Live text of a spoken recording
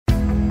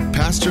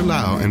Pastor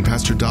Lau and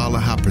Pastor Dala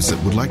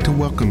Haprasit would like to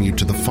welcome you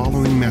to the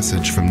following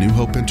message from New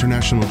Hope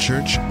International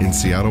Church in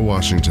Seattle,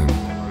 Washington.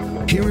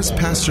 Here is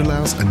Pastor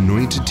Lau's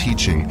anointed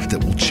teaching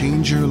that will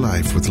change your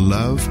life with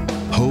love,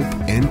 hope,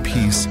 and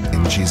peace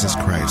in Jesus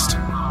Christ.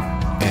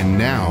 And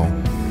now,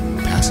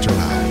 Pastor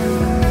Lau.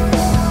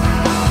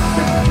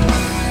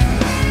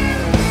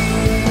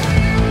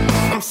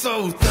 I'm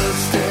so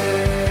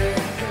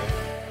thirsty.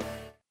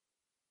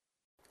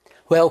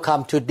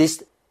 Welcome to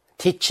this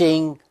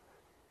teaching.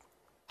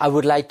 I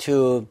would like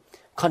to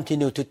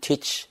continue to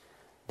teach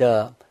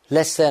the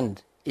lesson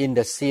in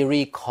the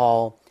series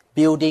called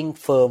Building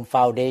Firm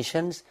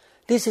Foundations.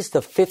 This is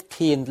the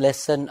 15th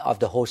lesson of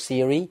the whole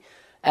series,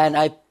 and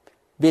I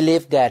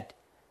believe that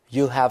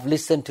you have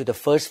listened to the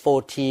first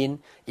 14.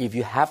 If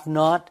you have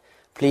not,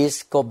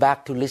 please go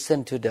back to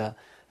listen to the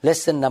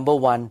lesson number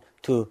 1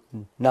 to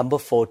number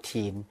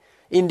 14.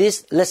 In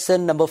this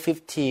lesson number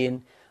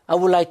 15, I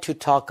would like to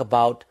talk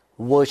about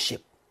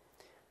worship.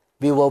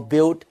 We will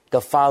build the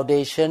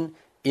foundation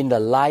in the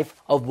life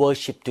of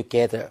worship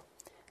together.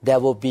 There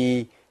will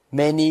be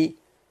many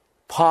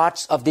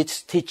parts of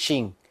this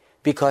teaching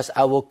because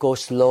I will go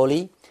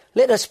slowly.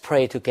 Let us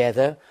pray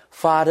together.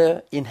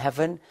 Father in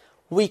heaven,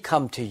 we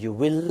come to you.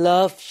 We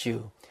love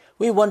you.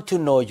 We want to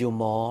know you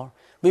more.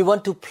 We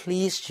want to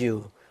please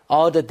you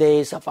all the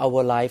days of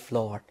our life,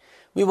 Lord.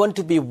 We want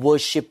to be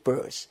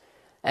worshipers,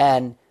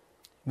 and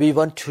we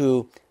want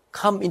to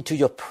come into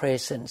your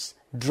presence,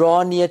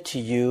 draw near to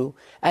you,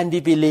 and we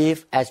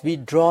believe as we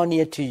draw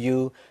near to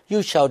you,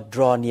 you shall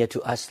draw near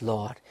to us,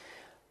 Lord.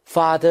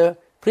 Father,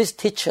 please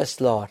teach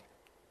us, Lord,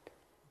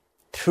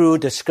 through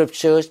the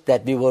scriptures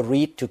that we will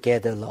read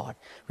together, Lord.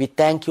 We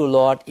thank you,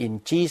 Lord,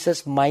 in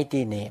Jesus'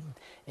 mighty name.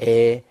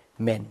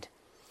 Amen.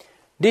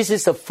 This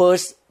is the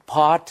first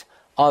part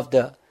of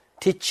the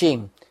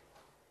teaching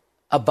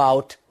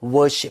about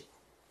worship.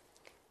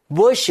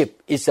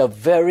 Worship is a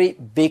very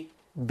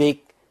big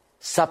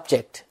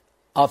subject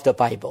of the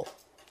Bible.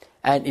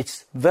 And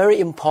it's very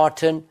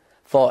important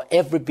for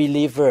every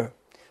believer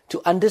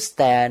to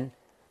understand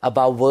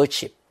about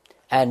worship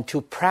and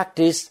to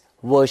practice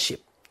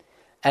worship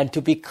and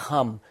to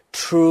become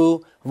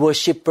true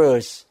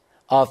worshipers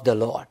of the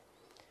Lord.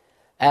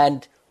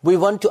 And we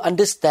want to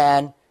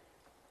understand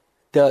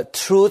the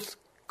truth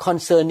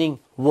concerning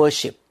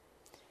worship.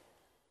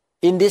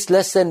 In this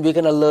lesson, we're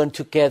going to learn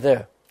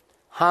together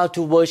how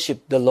to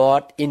worship the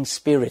Lord in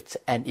spirit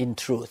and in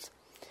truth.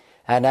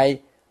 And I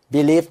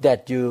believe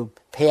that you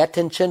pay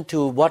attention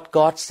to what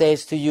God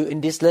says to you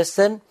in this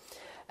lesson,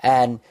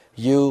 and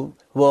you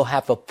will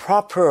have a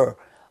proper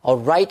or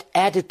right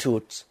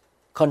attitude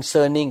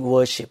concerning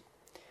worship.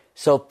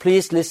 So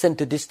please listen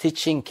to this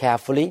teaching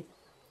carefully.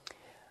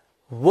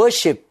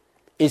 Worship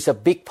is a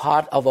big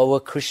part of our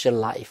Christian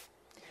life.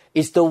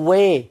 It's the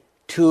way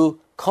to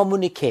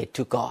communicate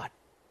to God.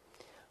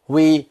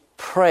 We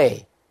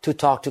pray to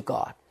talk to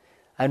God.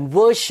 And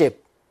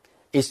worship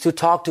is to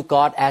talk to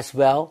God as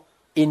well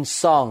in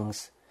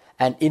songs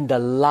and in the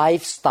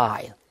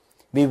lifestyle.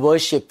 We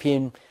worship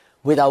Him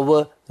with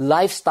our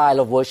lifestyle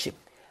of worship,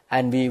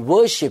 and we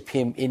worship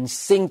Him in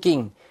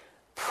singing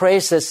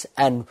praises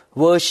and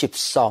worship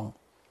song.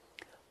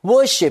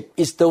 Worship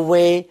is the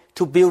way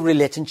to build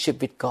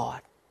relationship with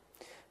God,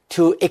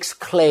 to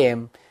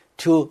exclaim,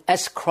 to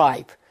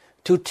ascribe,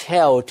 to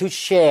tell, to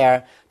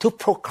share, to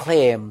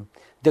proclaim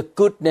the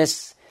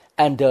goodness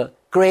and the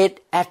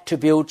great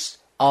attributes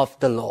of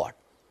the Lord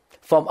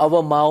from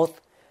our mouth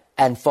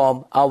and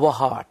from our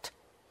heart.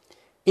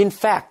 In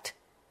fact,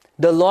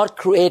 the Lord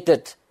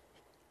created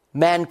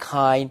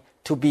mankind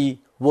to be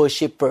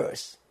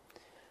worshippers.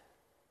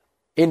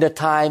 In the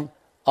time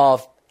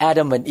of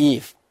Adam and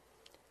Eve,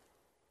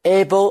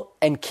 Abel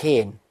and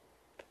Cain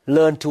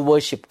learned to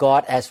worship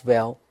God as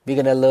well. We're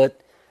going to learn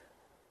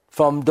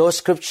from those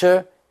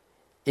scriptures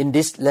in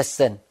this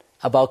lesson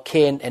about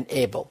Cain and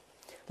Abel.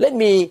 Let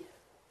me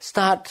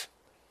start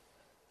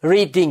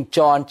reading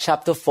John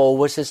chapter 4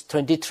 verses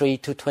 23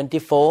 to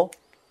 24.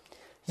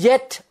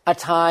 Yet a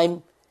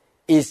time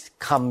is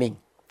coming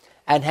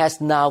and has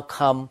now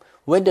come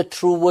when the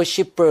true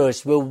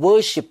worshippers will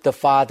worship the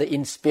Father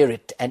in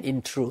spirit and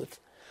in truth.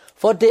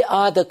 For they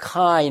are the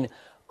kind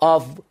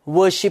of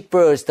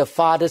worshippers the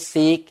Father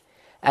seeks,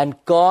 and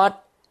God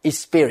is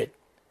spirit.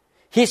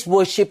 His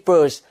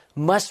worshippers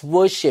must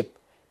worship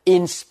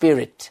in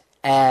spirit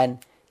and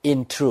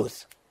in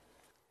truth.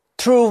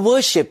 True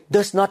worship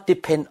does not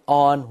depend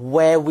on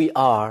where we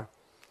are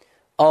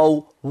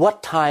or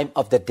what time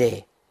of the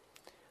day.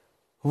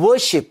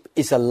 Worship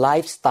is a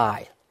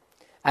lifestyle,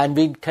 and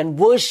we can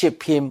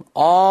worship Him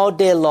all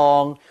day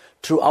long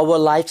through our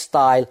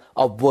lifestyle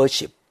of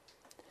worship.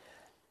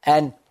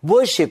 And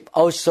worship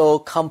also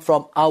comes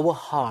from our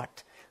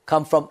heart,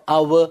 comes from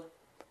our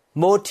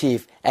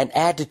motive and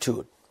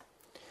attitude.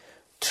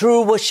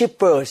 True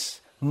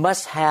worshippers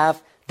must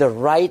have the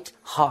right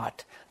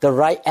heart, the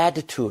right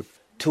attitude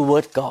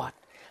toward God.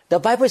 The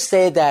Bible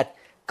says that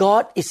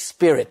God is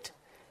spirit.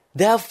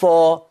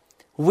 Therefore,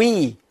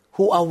 we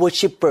who are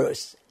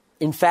worshippers,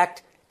 in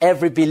fact,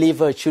 every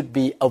believer should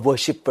be a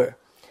worshipper.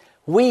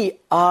 we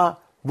are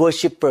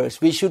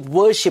worshippers. We should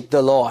worship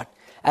the Lord,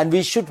 and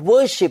we should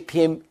worship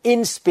Him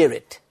in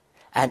spirit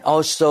and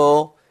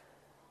also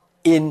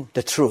in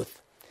the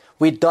truth.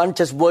 We don't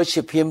just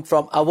worship Him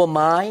from our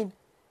mind,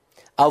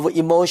 our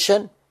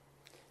emotion,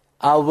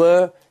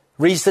 our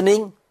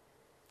reasoning,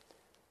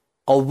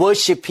 or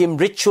worship Him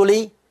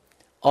ritually,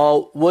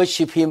 or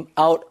worship Him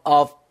out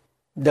of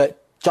the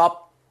job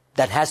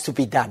that has to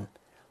be done.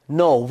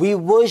 No, we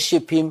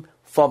worship Him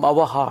from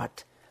our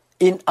heart,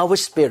 in our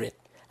spirit,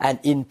 and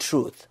in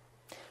truth.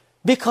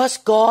 Because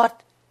God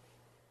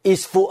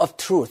is full of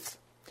truth.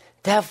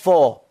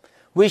 Therefore,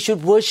 we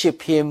should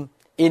worship Him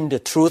in the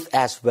truth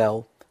as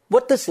well.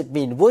 What does it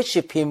mean,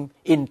 worship Him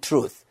in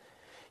truth?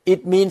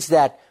 It means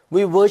that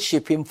we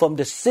worship Him from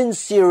the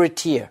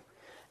sincerity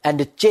and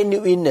the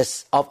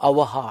genuineness of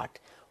our heart.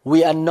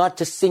 We are not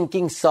just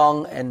singing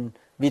song and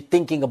we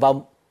thinking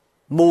about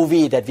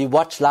movie that we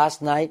watched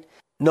last night.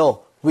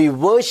 No, we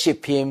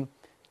worship Him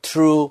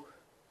through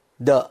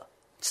the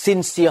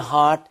sincere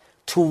heart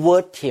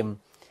toward Him.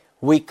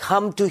 We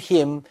come to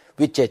Him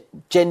with the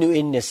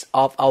genuineness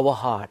of our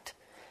heart.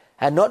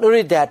 And not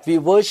only that, we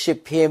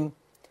worship Him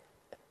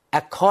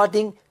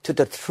according to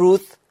the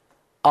truth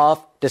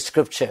of the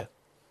Scripture.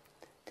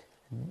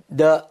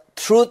 The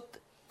truth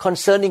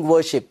concerning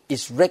worship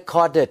is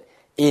recorded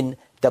in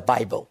the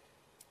Bible.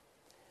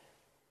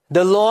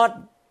 The Lord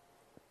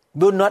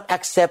will not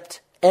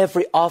accept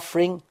every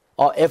offering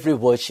or every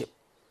worship.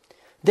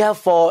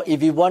 Therefore,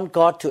 if we want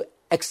God to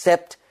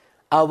accept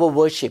our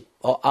worship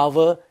or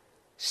our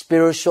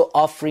spiritual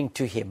offering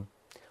to Him,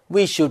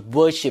 we should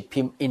worship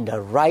Him in the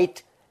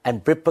right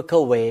and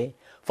biblical way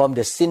from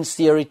the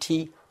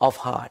sincerity of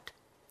heart.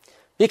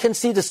 We can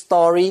see the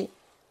story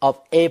of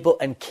Abel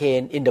and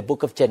Cain in the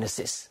book of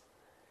Genesis.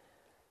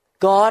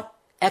 God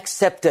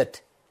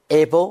accepted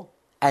Abel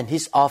and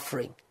his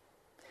offering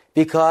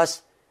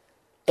because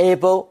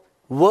Abel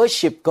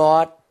worshiped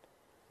God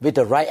with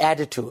the right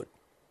attitude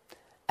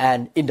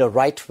and in the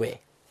right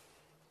way.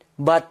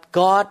 But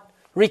God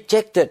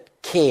rejected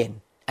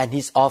Cain and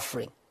his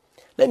offering.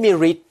 Let me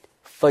read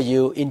for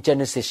you in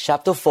Genesis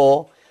chapter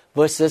 4,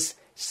 verses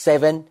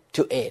 7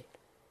 to 8.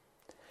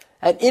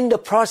 And in the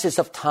process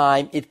of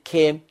time, it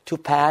came to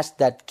pass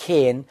that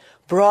Cain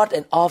brought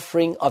an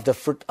offering of the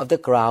fruit of the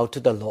ground to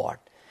the Lord.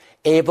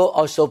 Abel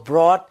also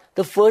brought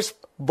the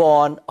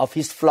firstborn of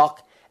his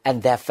flock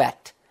and their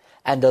fat.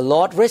 And the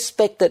Lord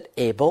respected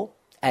Abel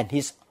and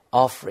his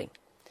offering.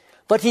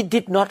 But He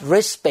did not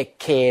respect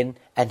Cain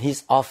and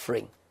his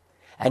offering.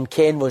 And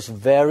Cain was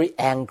very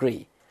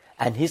angry,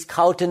 and his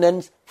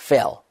countenance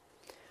fell.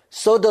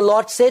 So the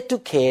Lord said to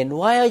Cain,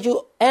 "Why are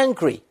you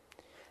angry?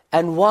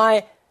 And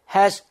why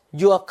has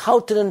your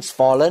countenance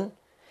fallen?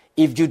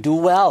 If you do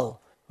well,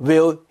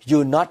 will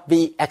you not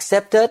be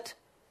accepted?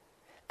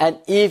 And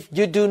if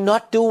you do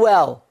not do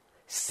well,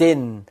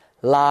 sin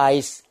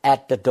lies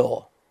at the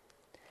door,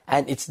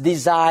 and its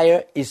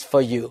desire is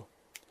for you.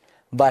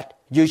 But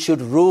you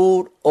should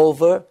rule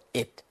over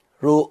it,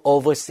 rule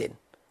over sin."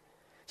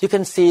 You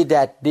can see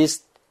that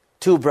these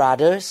two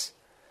brothers,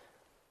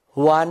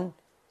 one,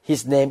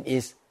 his name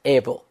is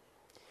Abel.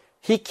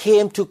 He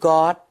came to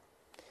God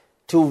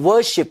to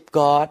worship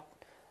God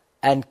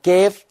and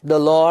gave the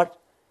Lord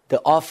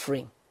the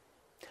offering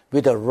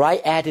with the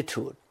right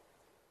attitude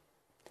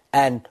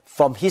and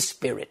from his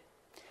spirit.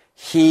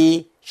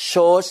 He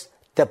chose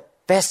the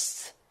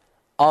best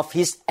of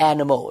his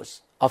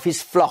animals, of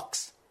his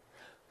flocks,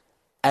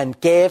 and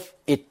gave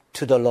it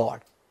to the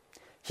Lord.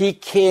 He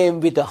came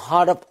with a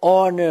heart of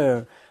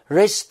honor,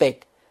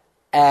 respect,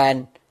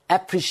 and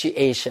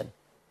appreciation.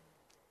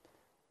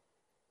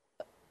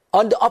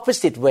 On the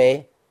opposite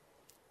way,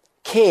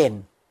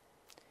 Cain,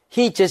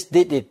 he just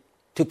did it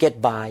to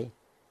get by.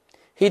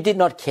 He did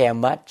not care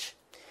much.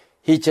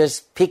 He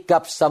just picked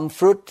up some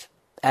fruit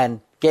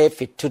and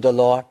gave it to the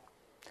Lord.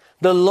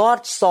 The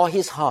Lord saw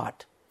his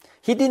heart.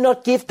 He did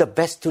not give the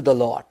best to the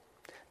Lord.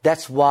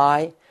 That's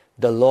why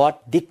the Lord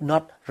did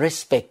not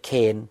respect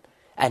Cain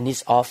and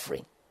his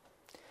offering.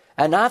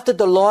 And after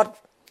the Lord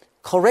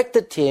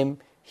corrected him,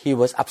 he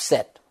was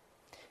upset.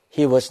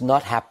 He was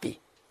not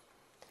happy.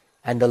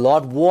 And the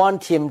Lord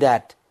warned him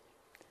that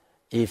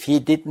if he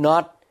did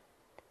not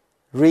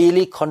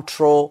really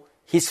control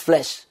his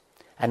flesh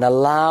and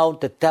allow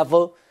the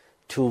devil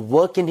to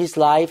work in his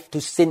life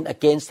to sin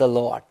against the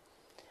Lord,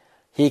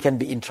 he can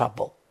be in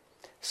trouble.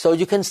 So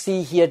you can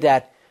see here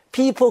that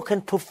people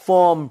can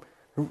perform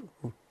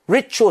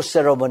ritual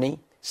ceremony,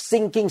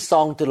 singing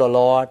song to the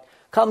Lord,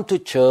 come to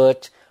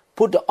church,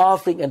 put the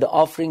offering and the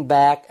offering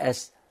back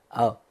as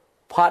a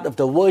part of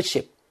the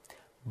worship,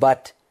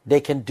 but they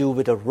can do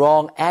with a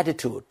wrong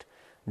attitude.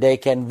 They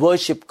can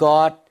worship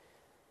God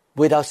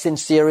without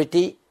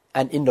sincerity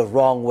and in the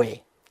wrong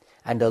way.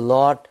 And the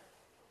Lord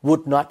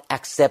would not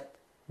accept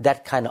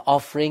that kind of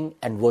offering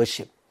and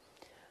worship.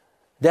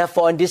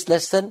 Therefore, in this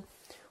lesson,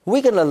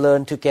 we're going to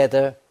learn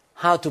together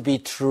how to be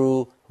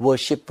true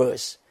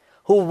worshippers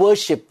who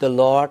worship the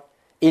Lord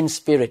in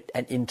spirit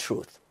and in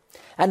truth.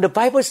 And the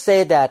Bible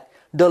says that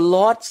the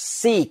Lord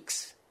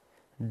seeks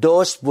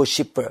those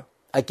worshippers.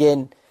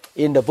 Again,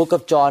 in the book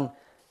of John,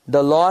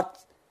 the Lord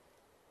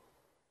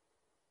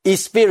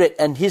is spirit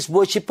and his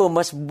worshipper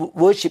must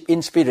worship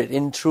in spirit,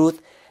 in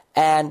truth.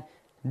 And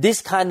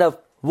this kind of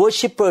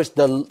worshippers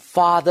the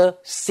Father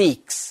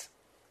seeks.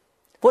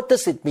 What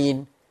does it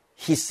mean?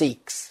 He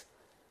seeks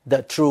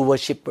the true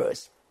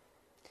worshippers.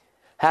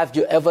 Have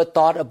you ever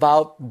thought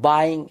about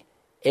buying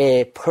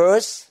a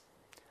purse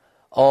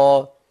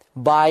or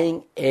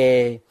buying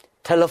a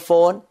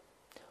telephone?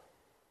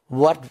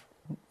 What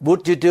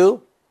would you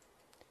do?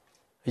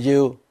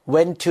 You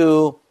went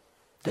to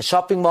the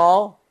shopping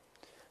mall,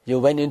 you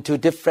went into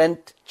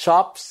different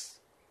shops,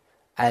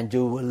 and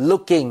you were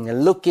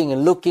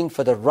looking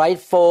for the right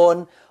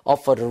phone or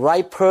for the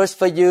right purse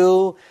for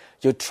you.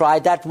 You try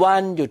that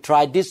one, you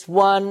try this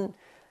one,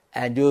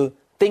 and you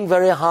think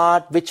very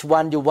hard which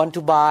one you want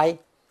to buy.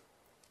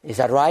 Is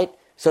that right?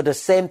 So the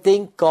same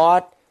thing,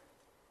 God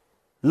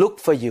look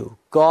for you.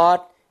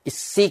 God is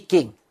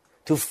seeking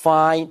to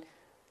find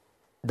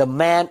the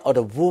man or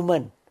the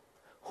woman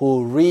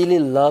who really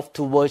love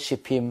to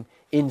worship him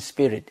in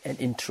spirit and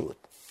in truth.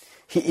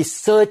 He is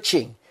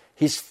searching,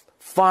 he's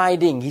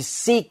finding, he's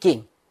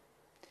seeking.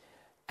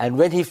 And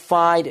when he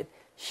finds it,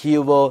 he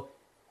will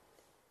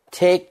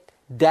take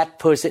that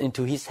person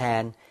into his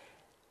hand,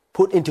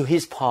 put into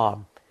his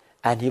palm,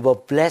 and he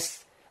will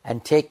bless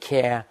and take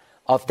care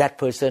of that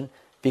person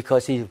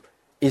because he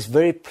is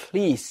very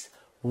pleased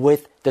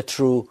with the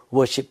true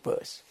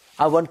worshippers.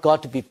 I want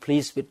God to be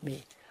pleased with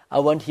me. I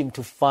want him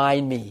to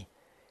find me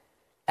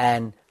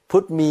and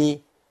put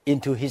me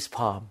into his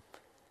palm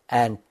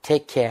and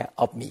take care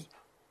of me.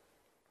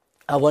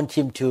 I want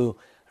him to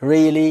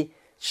really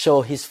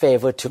show his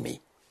favor to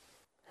me.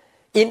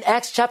 In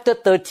Acts chapter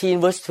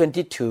 13 verse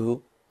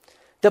 22,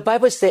 the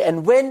Bible says,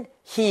 and when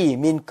he,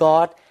 mean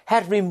God,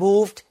 had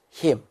removed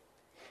him,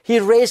 he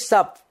raised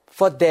up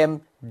for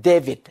them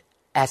David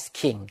as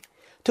king,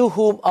 to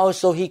whom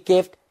also he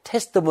gave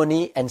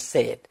testimony and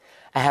said,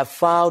 I have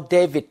found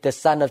David the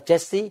son of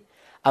Jesse,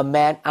 a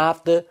man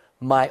after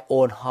my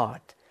own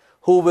heart,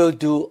 who will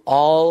do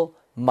all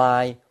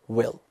my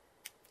will.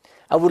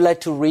 I would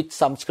like to read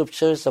some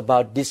scriptures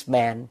about this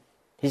man.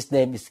 His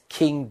name is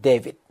King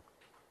David.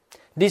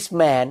 This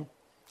man,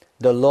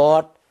 the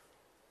Lord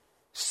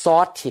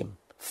sought him,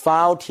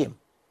 found him.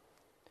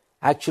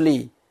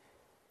 Actually,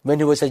 when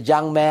he was a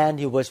young man,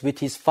 he was with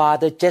his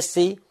father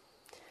Jesse,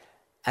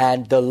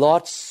 and the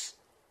Lord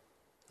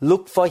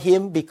looked for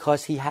him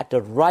because he had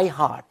the right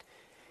heart.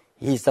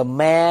 He's a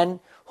man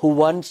who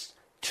wants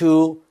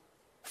to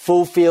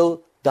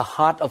fulfill the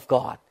heart of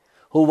God,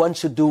 who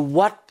wants to do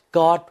what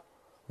God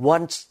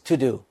wants to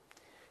do.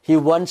 He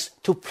wants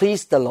to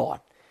please the Lord.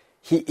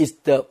 He is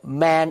the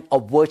man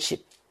of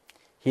worship.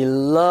 He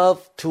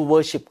loved to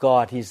worship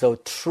God. He's a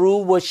true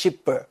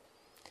worshipper.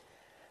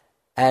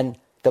 And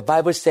the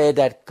Bible says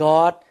that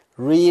God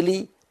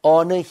really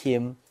honored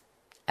him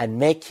and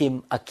make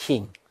him a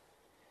king.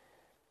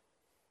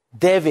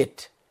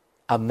 David,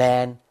 a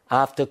man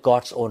after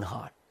God's own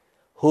heart,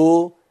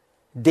 who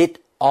did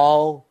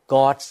all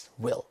God's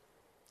will.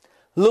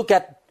 Look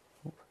at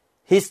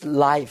his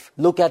life.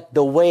 Look at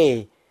the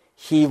way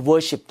he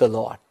worshiped the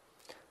Lord.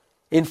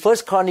 In 1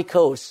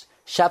 Chronicles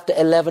chapter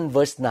 11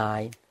 verse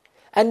 9,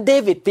 and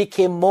David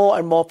became more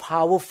and more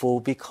powerful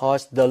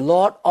because the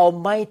Lord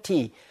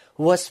Almighty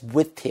was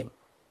with him.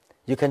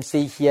 You can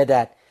see here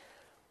that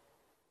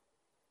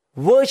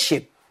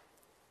worship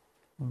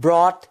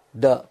brought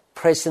the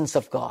presence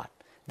of God,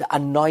 the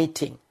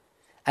anointing,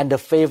 and the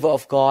favor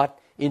of God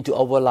into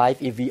our life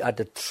if we are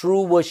the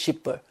true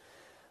worshipper.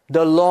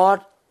 The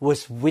Lord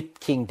was with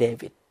King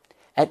David.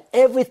 And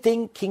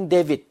everything King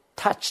David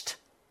touched,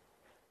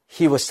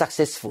 he was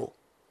successful.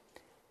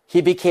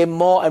 He became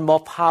more and more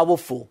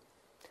powerful.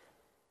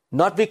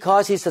 Not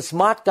because he's a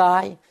smart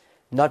guy,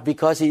 not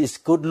because he is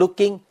good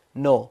looking,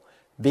 no,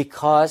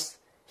 because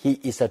he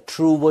is a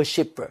true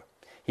worshipper.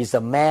 He's a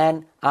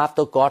man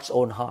after God's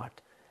own heart.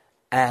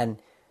 And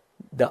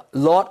the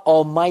Lord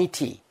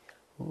Almighty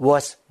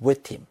was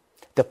with him.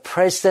 The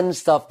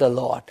presence of the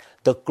Lord,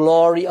 the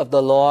glory of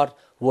the Lord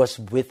was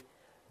with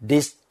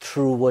this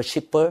true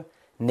worshipper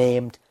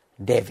named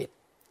David.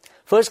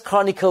 1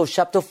 Chronicles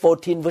chapter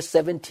 14 verse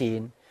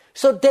 17.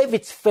 So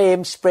David's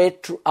fame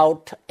spread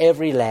throughout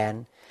every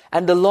land,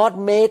 and the Lord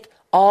made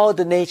all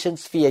the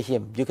nations fear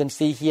him. You can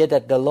see here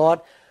that the Lord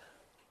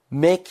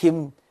make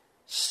him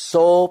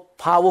so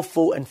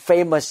powerful and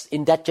famous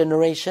in that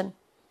generation.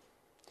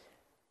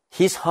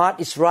 His heart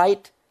is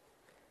right.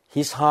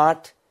 His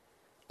heart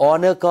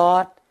honored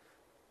God,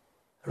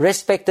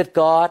 respected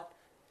God,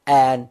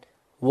 and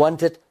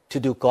wanted to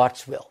do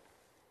God's will.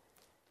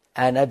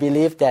 And I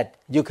believe that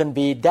you can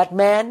be that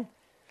man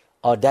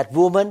or that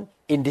woman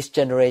in this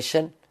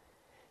generation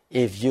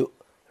if you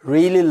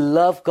really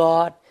love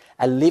God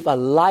and live a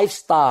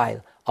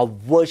lifestyle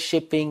of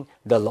worshiping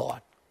the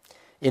Lord.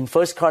 In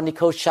 1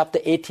 Chronicles chapter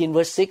 18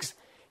 verse 6,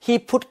 he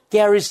put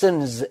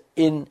garrisons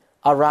in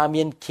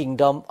Aramean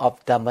kingdom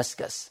of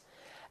Damascus,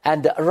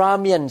 and the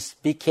Arameans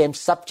became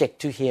subject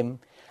to him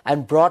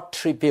and brought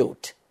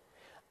tribute.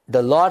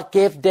 The Lord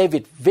gave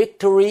David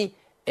victory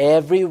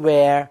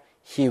everywhere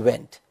he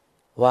went.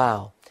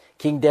 Wow.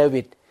 King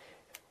David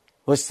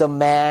was a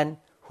man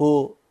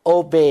who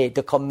obeyed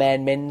the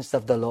commandments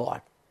of the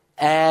Lord.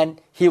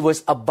 And he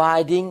was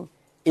abiding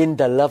in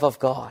the love of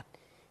God.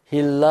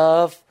 He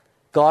loved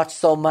God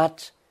so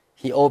much.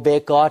 He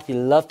obeyed God. He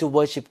loved to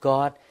worship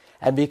God.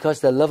 And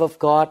because the love of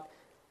God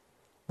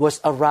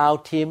was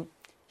around him,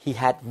 he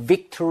had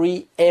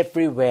victory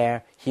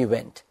everywhere he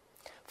went.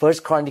 1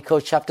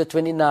 Chronicles chapter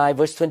 29,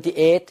 verse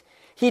 28,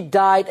 he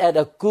died at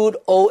a good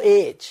old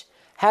age,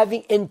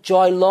 having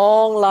enjoyed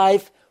long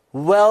life,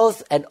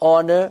 wealth, and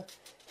honor.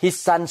 His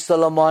son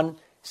Solomon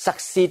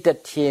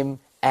succeeded him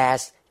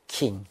as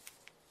king.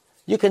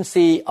 You can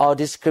see all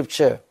this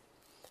scripture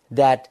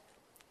that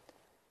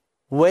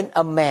when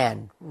a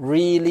man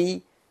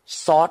really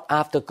sought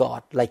after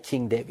God like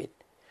King David,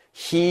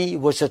 he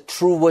was a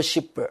true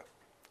worshiper.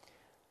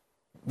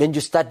 When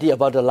you study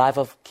about the life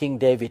of King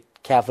David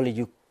carefully,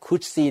 you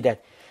could see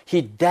that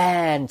he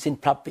danced in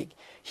public.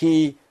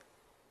 He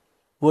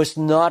was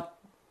not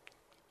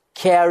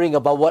caring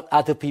about what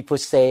other people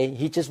say.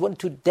 He just wanted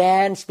to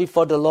dance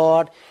before the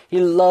Lord.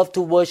 He loved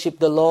to worship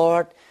the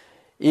Lord.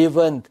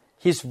 Even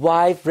his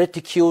wife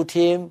ridiculed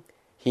him.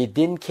 He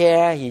didn't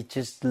care. He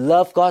just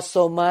loved God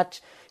so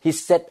much. He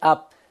set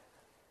up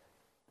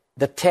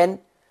the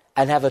tent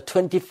and have a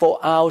 24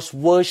 hours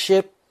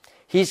worship.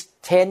 His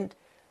tent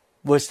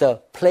was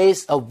a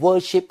place of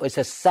worship. It's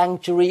a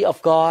sanctuary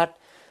of God.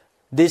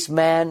 This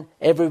man,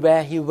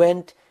 everywhere he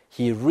went,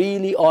 he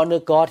really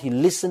honored God. He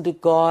listened to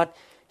God.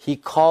 He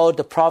called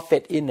the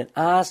prophet in and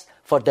asked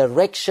for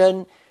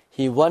direction.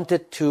 He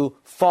wanted to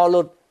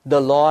follow the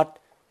Lord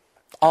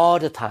all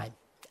the time.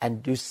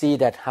 And you see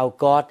that how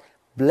God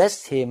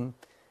blessed him,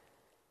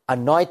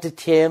 anointed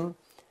him,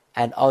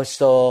 and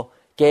also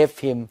gave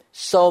him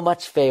so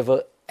much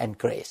favor and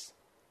grace.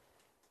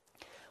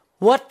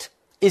 What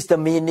is the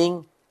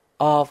meaning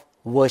of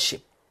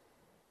worship?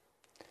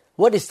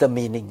 What is the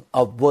meaning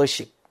of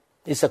worship?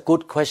 It's a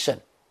good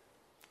question.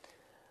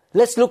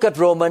 Let's look at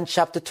Romans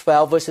chapter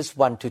 12, verses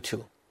 1 to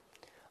 2.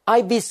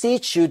 I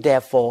beseech you,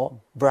 therefore,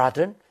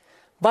 brethren,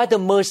 by the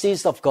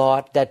mercies of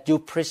God, that you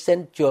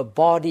present your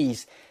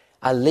bodies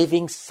a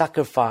living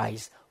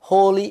sacrifice,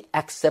 wholly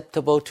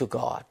acceptable to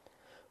God,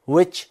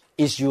 which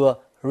is your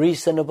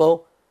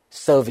reasonable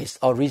service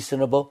or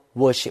reasonable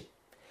worship.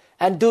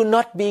 And do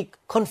not be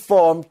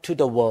conformed to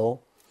the world,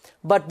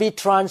 but be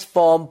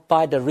transformed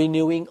by the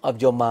renewing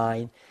of your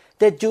mind,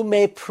 that you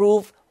may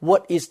prove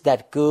what is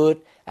that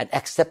good and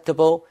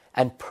acceptable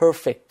and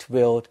perfect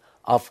will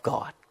of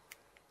God.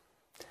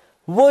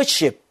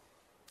 Worship,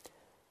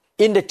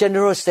 in the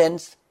general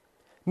sense,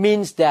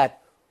 means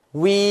that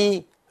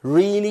we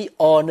really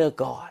honor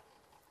God.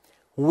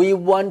 We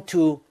want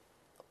to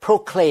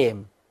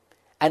proclaim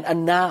and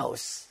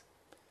announce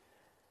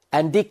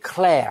and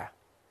declare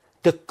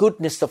the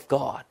goodness of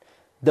God,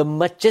 the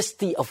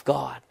majesty of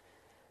God,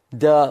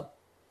 the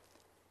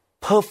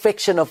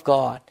perfection of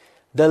God,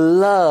 the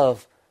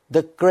love,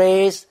 the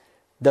grace,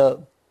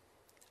 the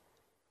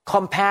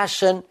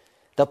compassion,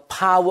 the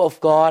power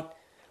of God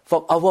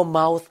from our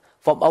mouth,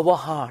 from our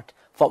heart,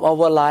 from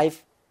our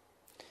life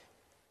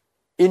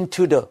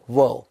into the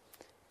world.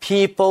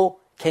 People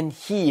can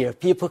hear,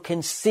 people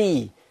can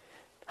see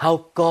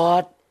how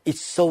God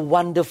is so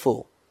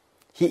wonderful.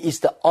 He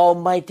is the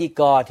Almighty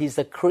God. He is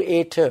the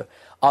creator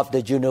of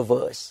the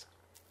universe.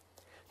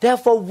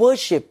 Therefore,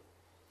 worship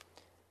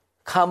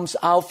comes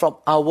out from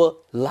our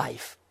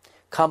life,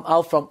 come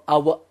out from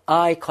our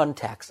eye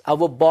contacts,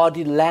 our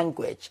body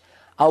language,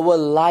 our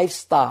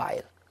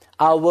lifestyle,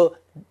 our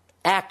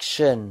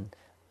action,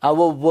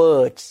 our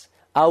words,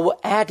 our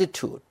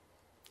attitude.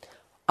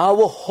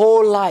 Our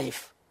whole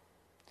life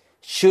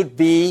should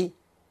be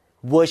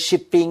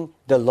worshiping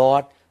the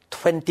Lord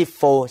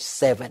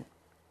 24/7.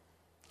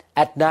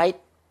 At night,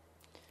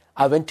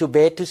 I went to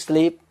bed to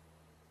sleep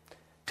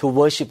to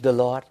worship the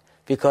Lord,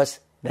 because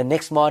the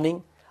next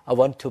morning I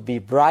want to be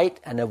bright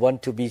and I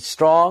want to be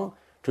strong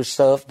to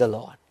serve the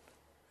Lord.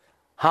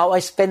 How I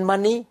spend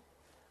money,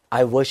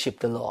 I worship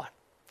the Lord.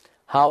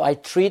 How I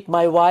treat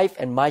my wife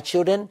and my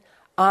children,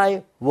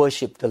 I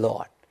worship the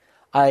Lord.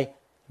 I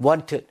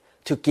wanted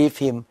to give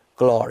Him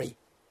glory.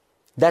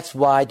 That's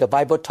why the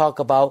Bible talks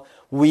about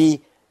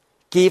we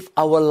give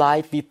our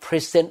life, we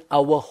present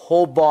our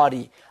whole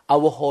body,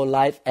 our whole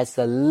life as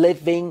a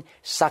living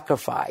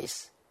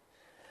sacrifice.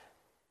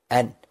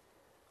 And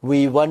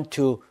we want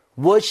to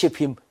worship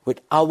Him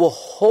with our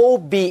whole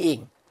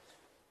being,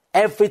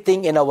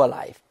 everything in our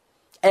life,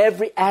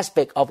 every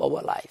aspect of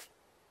our life.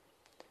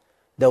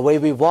 The way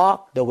we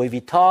walk, the way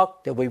we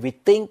talk, the way we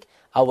think,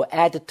 our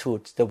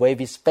attitudes, the way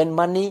we spend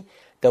money,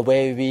 the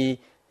way we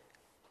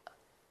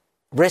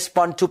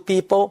respond to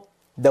people,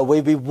 the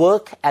way we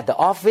work at the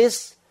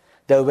office,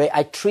 the way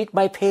I treat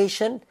my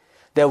patient,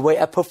 the way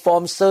I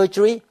perform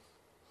surgery,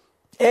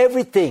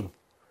 everything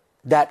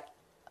that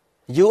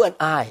you and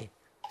I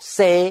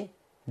say,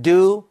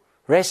 do,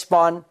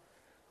 respond,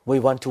 we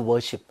want to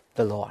worship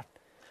the Lord.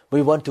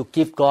 We want to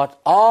give God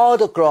all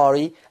the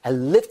glory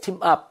and lift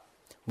Him up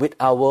with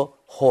our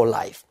whole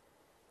life.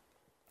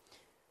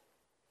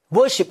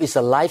 Worship is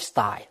a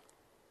lifestyle.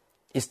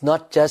 It's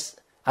not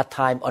just a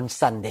time on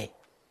Sunday.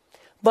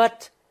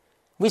 But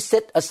we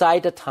set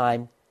aside a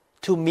time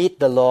to meet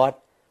the Lord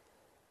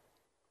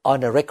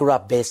on a regular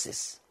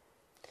basis.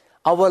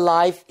 Our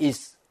life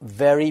is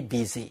very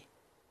busy.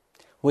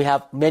 We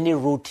have many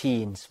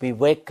routines. We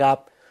wake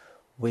up,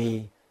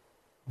 we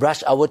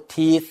brush our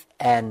teeth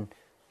and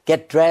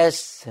get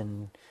dressed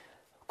and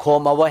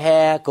comb our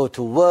hair, go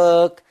to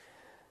work,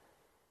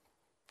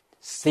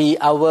 see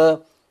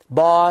our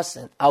boss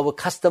and our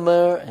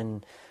customer,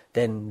 and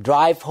then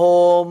drive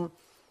home,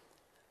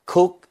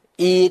 cook,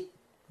 eat,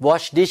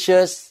 wash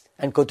dishes,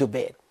 and go to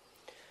bed.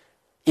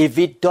 If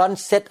we don't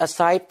set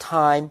aside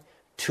time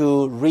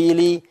to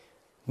really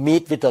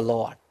meet with the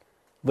Lord,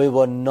 we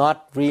will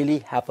not really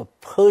have a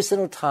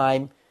personal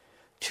time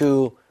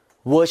to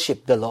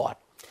worship the Lord.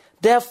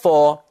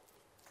 Therefore,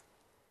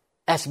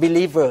 as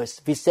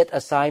believers, we set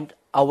aside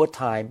our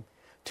time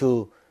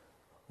to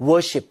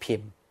worship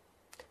Him,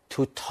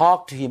 to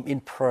talk to Him in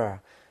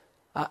prayer.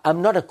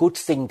 I'm not a good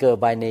singer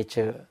by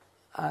nature.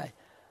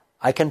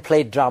 I can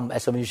play drum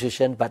as a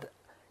musician, but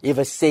if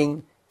I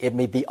sing, it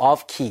may be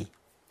off key.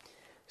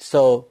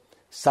 So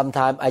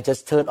sometimes I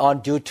just turn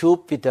on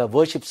YouTube with a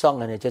worship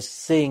song and I just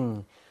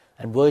sing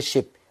and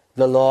worship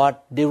the Lord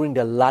during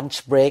the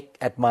lunch break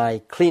at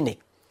my clinic.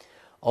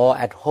 Or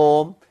at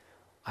home,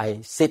 I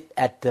sit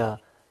at the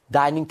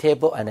dining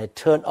table and I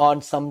turn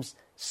on some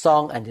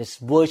song and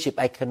just worship.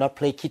 I cannot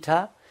play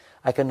guitar.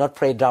 I cannot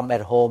play drum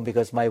at home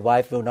because my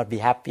wife will not be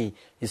happy.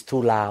 It's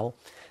too loud.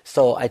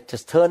 So I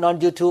just turn on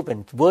YouTube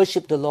and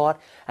worship the Lord.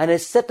 And I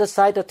set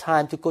aside the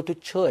time to go to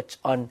church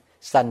on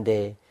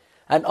Sunday.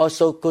 And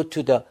also go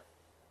to the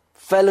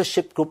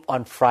fellowship group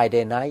on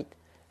Friday night.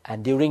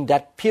 And during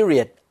that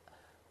period,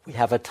 we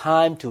have a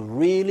time to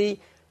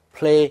really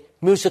play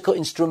musical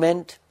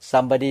instrument.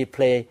 Somebody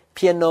play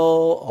piano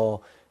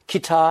or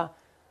guitar,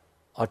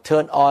 or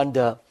turn on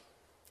the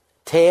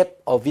tape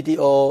or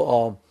video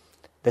or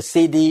the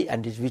CD,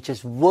 and we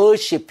just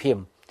worship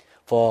Him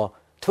for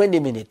 20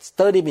 minutes,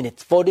 30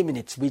 minutes, 40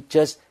 minutes. We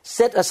just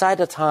set aside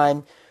a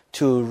time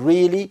to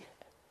really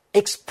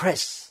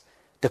express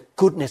the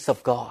goodness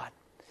of God,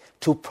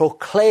 to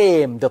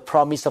proclaim the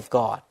promise of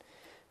God,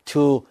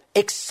 to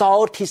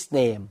exalt His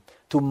name,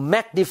 to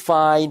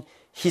magnify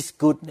His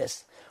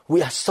goodness.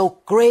 We are so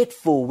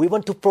grateful. We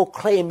want to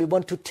proclaim, we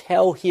want to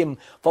tell Him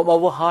from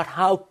our heart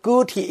how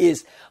good He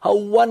is, how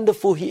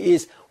wonderful He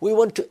is. We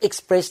want to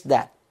express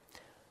that.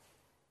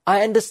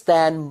 I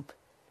understand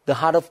the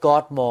heart of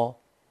God more.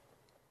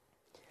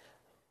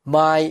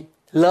 My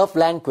love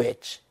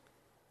language,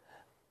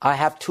 I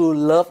have 2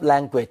 love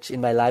languages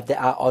in my life. There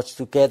are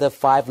altogether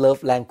 5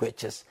 love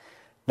languages.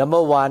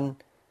 Number 1,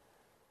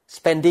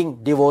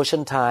 spending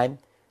devotion time.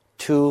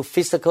 2,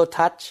 physical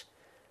touch.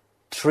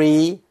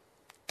 3,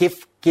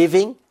 gift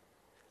giving.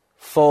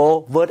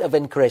 4, word of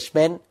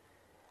encouragement.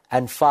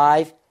 And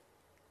 5,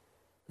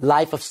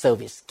 life of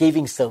service,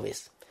 giving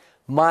service.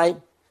 My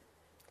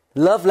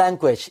love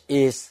language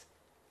is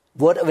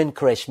word of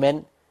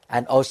encouragement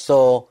and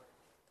also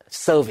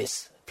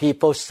service.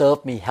 People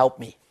serve me, help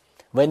me.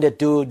 When they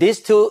do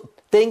these 2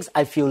 things,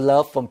 I feel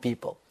love from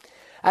people.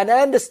 And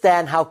I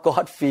understand how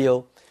God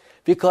feels,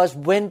 because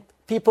when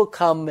people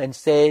come and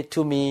say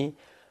to me,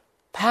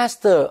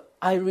 Pastor,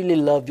 I really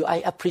love you. I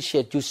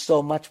appreciate you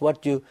so much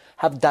what you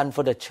have done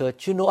for the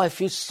church. You know, I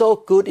feel so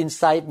good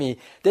inside me.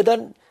 They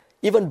don't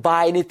even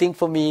buy anything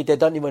for me. They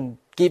don't even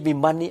give me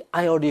money.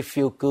 I already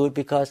feel good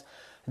because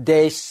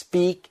they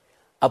speak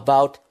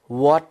about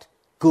what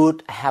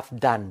good I have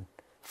done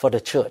for the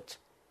church.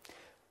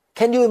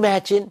 Can you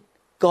imagine?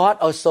 God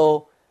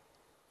also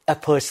a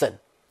person.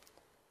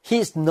 He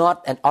is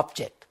not an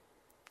object.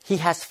 He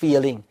has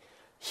feeling.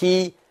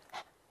 He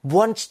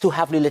wants to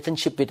have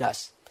relationship with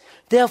us.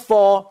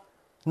 Therefore,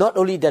 not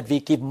only that we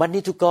give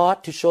money to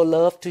God to show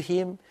love to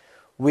Him,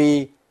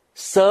 we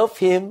serve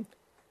Him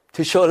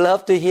to show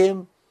love to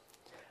Him,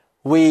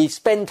 we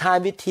spend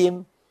time with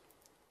Him,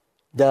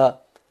 the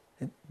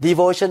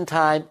devotion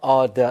time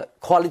or the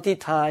quality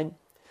time,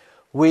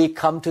 we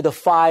come to the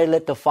fire,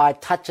 let the fire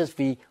touch us,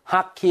 we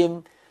hug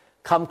Him,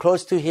 come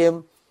close to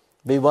Him,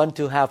 we want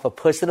to have a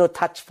personal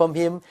touch from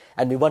Him,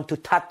 and we want to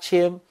touch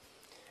Him,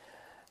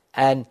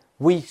 and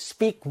we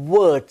speak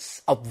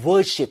words of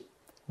worship,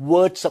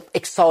 words of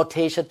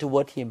exaltation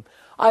toward Him.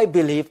 I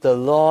believe the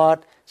Lord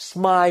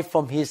smiled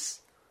from His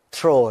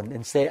throne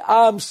and say,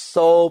 I'm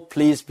so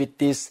pleased with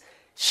these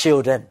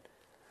children.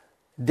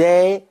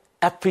 They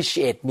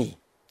appreciate me.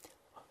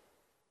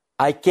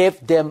 I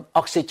gave them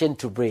oxygen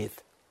to breathe,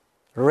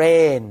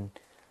 rain.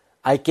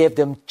 I gave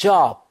them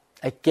job.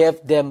 I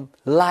gave them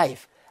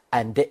life.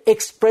 And they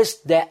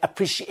expressed their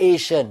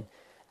appreciation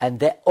and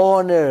their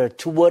honor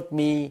toward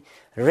me,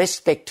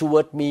 respect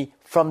toward me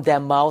from their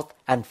mouth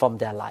and from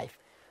their life.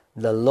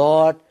 The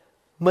Lord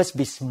must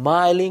be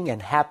smiling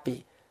and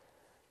happy.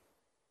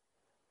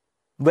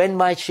 When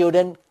my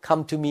children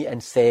come to me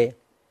and say,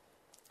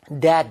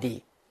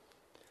 Daddy,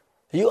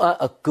 you are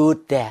a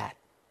good dad.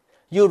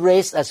 You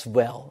raise us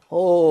well.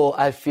 Oh,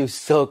 I feel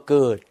so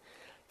good.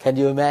 Can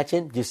you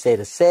imagine? You say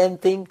the same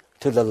thing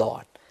to the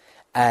Lord,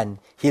 and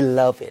He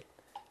loves it,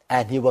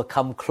 and He will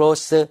come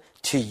closer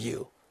to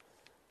you.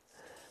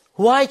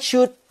 Why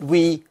should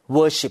we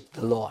worship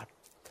the Lord?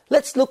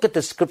 Let's look at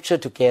the scripture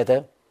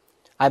together.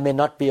 I may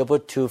not be able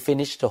to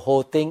finish the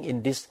whole thing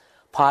in this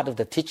part of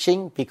the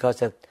teaching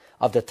because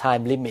of the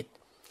time limit.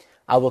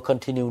 I will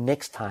continue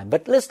next time.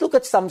 But let's look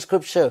at some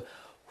scripture.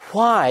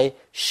 Why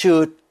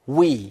should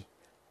we,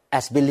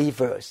 as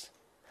believers,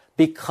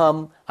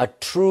 become a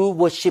true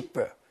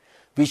worshiper?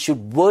 We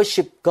should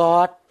worship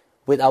God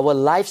with our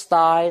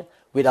lifestyle,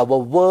 with our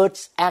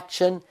words,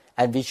 action,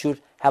 and we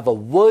should have a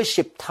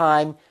worship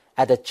time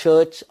at the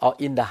church or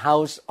in the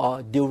house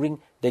or during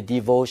the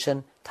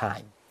devotion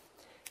time.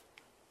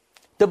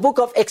 The book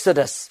of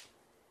Exodus,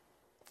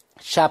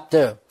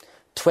 chapter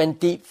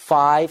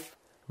 25,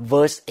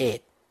 verse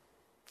 8.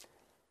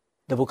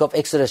 The book of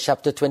Exodus,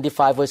 chapter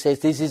 25, verse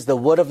 8, this is the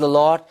word of the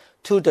Lord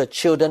to the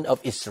children of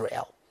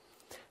Israel.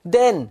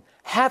 Then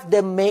have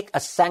them make a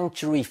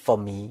sanctuary for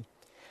me,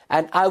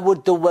 and I will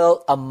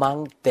dwell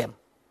among them.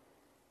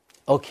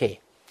 Okay.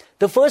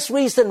 The first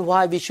reason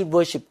why we should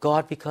worship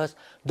God, because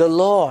the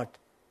Lord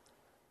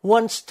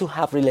wants to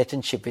have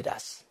relationship with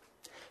us.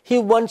 He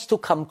wants to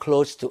come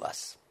close to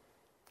us.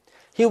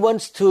 He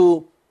wants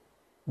to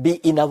be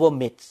in our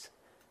midst.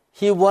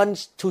 He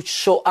wants to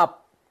show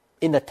up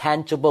in a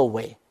tangible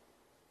way.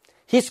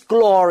 His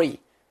glory,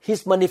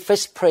 His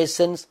manifest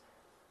presence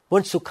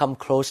wants to come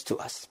close to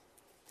us.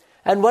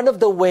 And one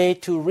of the ways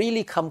to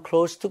really come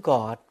close to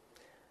God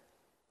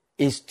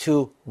is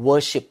to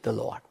worship the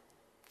Lord.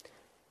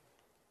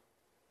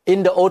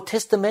 In the Old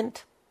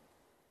Testament,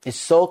 it's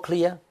so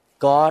clear,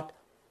 God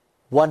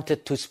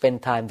wanted to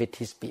spend time with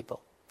His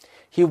people.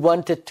 He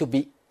wanted to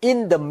be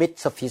in the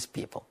midst of His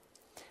people.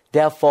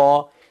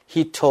 Therefore,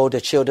 He told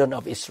the children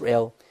of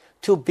Israel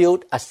to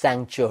build a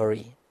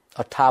sanctuary,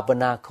 a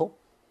tabernacle.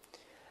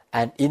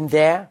 And in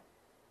there,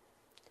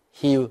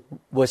 He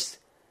was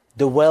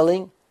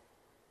dwelling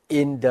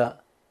in the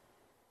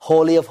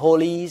Holy of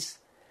Holies,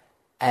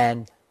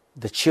 and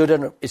the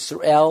children of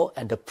Israel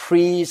and the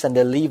priests and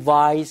the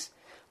Levites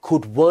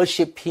could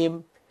worship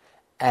Him,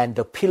 and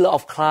the pillar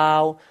of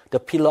cloud, the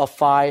pillar of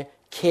fire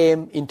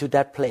came into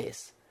that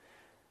place.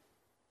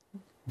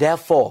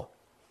 Therefore,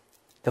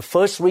 the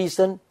first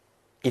reason,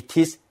 it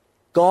is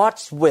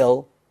God's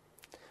will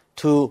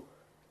to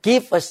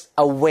give us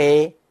a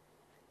way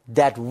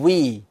that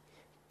we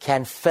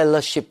can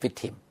fellowship with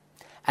Him,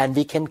 and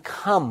we can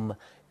come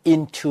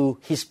into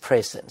His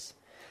presence,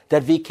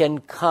 that we can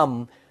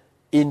come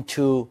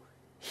into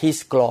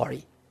His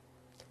glory.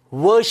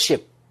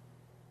 Worship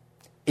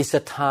is a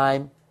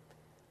time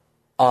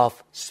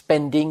of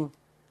spending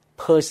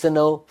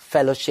personal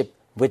fellowship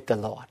with the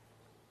Lord,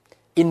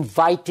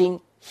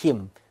 inviting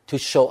Him to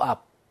show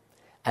up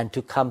and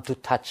to come to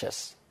touch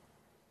us.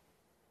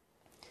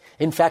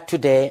 In fact,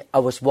 today I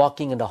was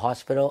walking in the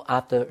hospital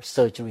after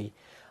surgery.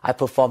 I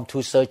performed 2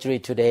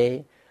 surgeries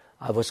today.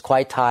 I was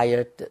quite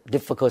tired,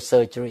 difficult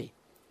surgery.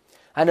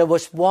 And I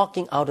was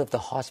walking out of the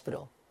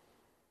hospital.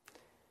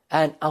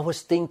 And I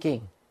was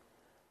thinking,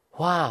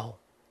 wow,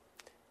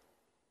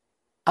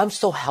 I'm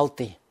so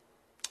healthy.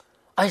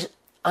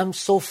 I'm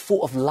so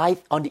full of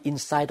life on the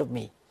inside of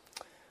me.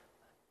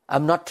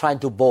 I'm not trying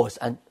to boast,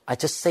 and I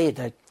just say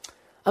that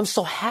I'm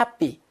so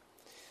happy.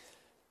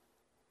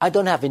 I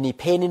don't have any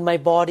pain in my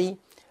body.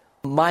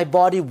 My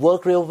body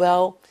works real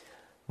well.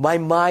 My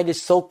mind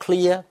is so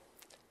clear.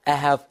 I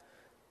have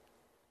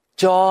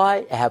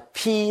joy. I have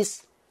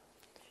peace.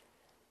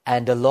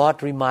 And the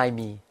Lord remind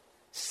me,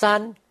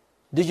 son,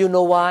 do you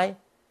know why?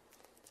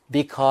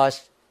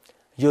 Because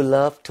you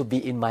love to be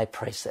in my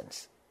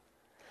presence.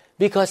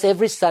 Because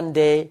every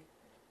Sunday,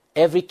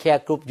 every care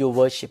group, you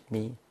worship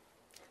me.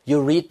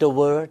 You read the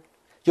Word.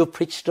 You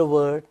preach the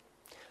Word.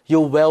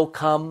 You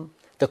welcome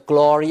the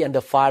glory and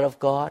the fire of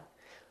God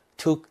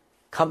to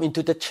come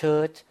into the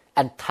church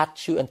and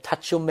touch you and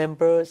touch your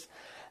members.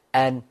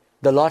 And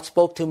the Lord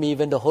spoke to me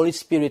when the Holy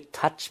Spirit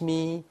touched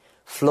me,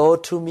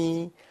 flowed to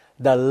me.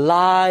 The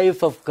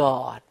life of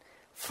God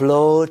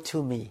flowed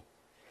to me.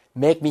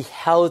 Make me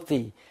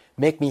healthy,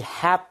 make me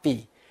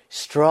happy,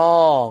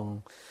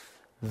 strong,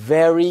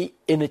 very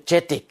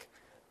energetic,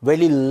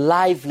 very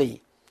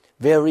lively,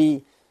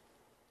 very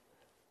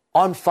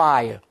on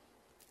fire.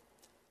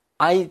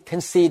 I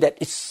can see that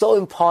it's so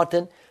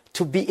important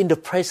to be in the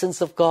presence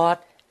of God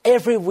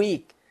every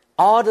week,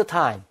 all the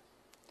time.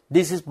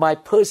 This is my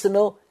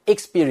personal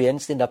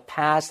experience in the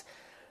past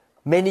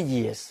many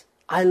years.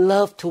 I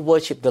love to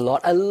worship the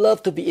Lord. I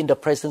love to be in the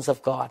presence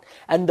of God.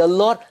 And the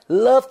Lord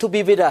loves to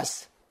be with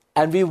us.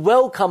 And we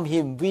welcome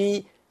Him.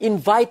 We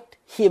invite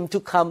Him to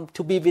come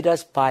to be with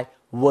us by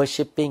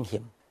worshiping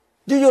Him.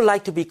 Do you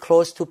like to be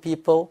close to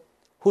people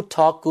who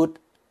talk good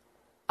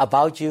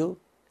about you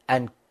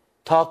and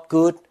talk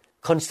good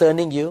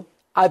concerning you?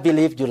 I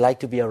believe you like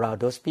to be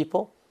around those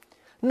people.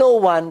 No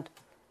one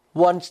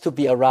wants to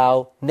be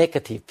around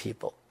negative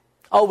people.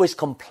 Always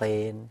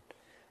complain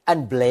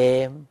and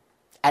blame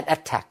and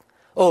attack.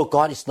 Oh,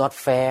 God is not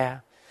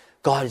fair.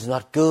 God is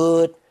not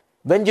good.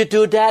 When you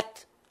do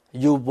that,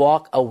 you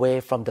walk away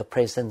from the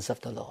presence of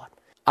the Lord.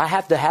 I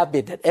have the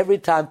habit that every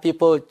time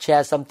people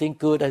share something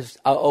good, I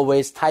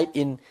always type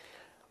in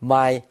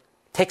my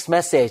text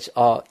message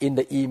or in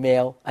the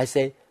email, I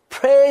say,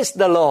 praise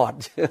the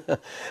Lord.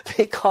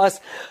 Because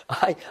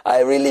I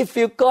really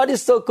feel God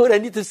is so good. I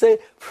need to say,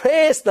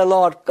 praise the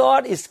Lord.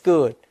 God is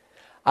good.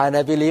 And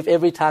I believe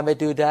every time I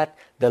do that,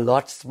 the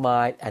Lord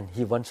smiles and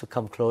He wants to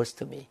come close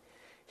to me.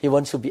 He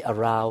wants to be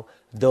around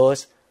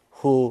those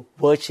who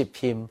worship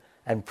Him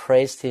and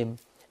praise Him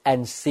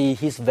and see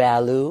His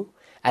value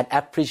and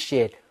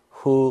appreciate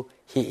who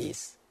He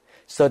is.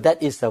 So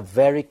that is a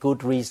very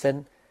good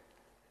reason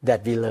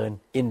that we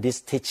learn in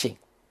this teaching.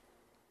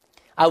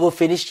 I will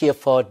finish here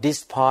for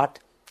this part.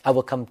 I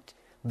will come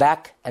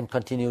back and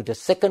continue the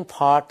second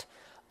part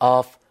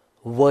of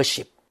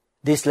worship.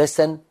 This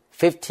lesson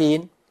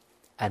 15,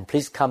 and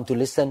please come to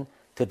listen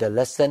to the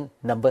lesson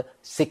number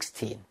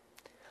 16.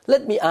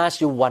 Let me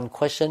ask you one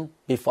question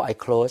before I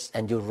close,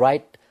 and you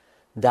write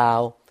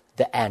down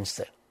the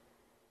answer.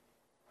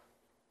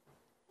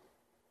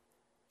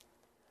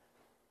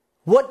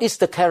 What is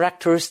the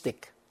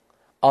characteristic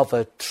of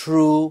a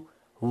true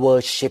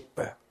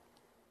worshipper?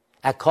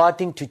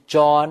 According to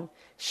John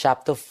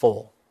chapter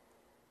 4.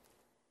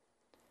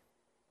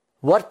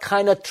 What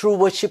kind of true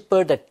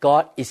worshipper that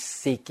God is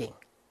seeking?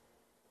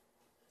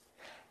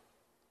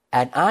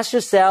 And ask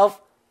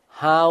yourself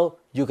how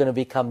you're going to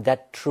become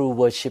that true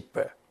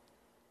worshipper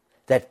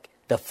that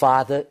the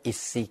Father is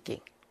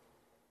seeking.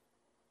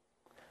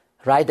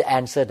 Write the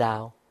answer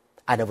down,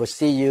 and I will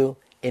see you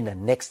in the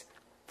next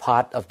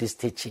part of this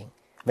teaching.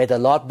 May the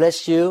Lord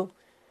bless you.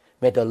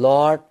 May the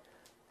Lord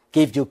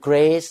give you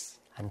grace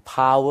and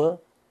power.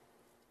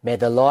 May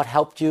the Lord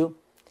help you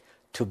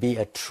to be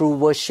a true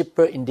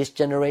worshipper in this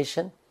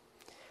generation.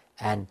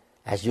 And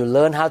as you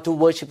learn how to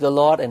worship the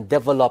Lord and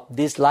develop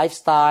this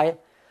lifestyle,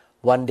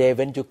 one day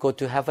when you go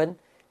to heaven,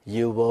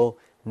 you will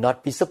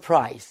not be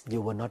surprised.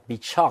 You will not be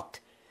shocked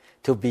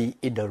to be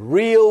in the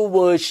real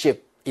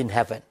worship in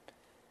heaven.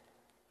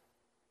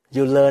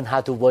 You learn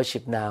how to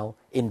worship now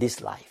in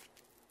this life.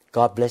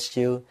 God bless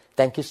you.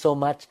 Thank you so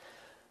much.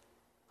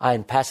 I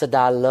and Pastor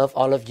Dal love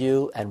all of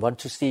you and want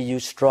to see you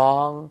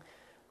strong,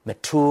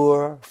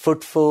 mature,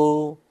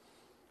 fruitful,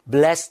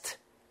 blessed,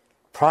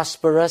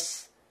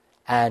 prosperous,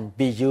 and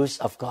be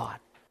used of God.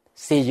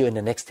 See you in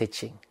the next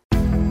teaching.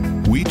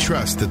 We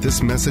trust that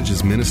this message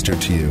is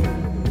ministered to you.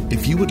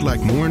 If you would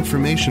like more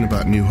information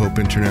about New Hope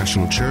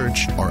International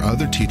Church or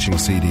other teaching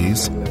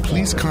CDs,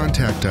 please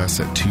contact us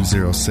at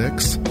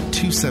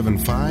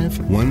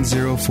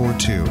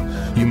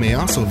 206-275-1042. You may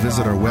also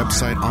visit our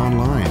website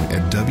online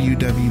at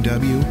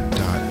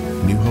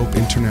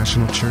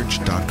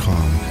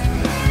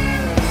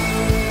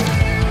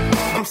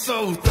www.newhopeinternationalchurch.com. I'm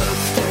so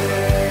thirsty.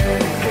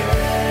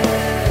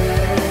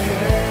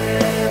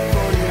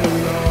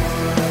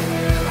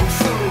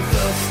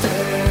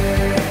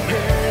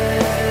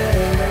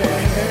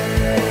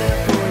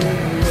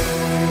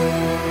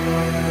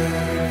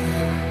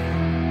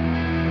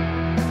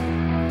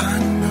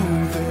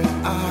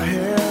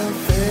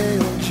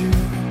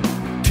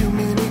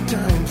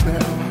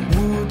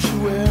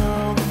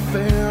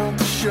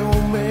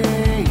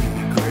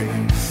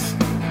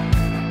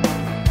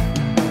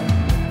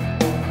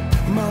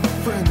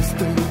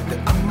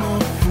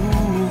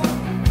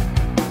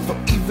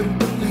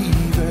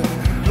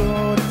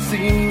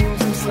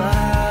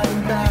 Slide.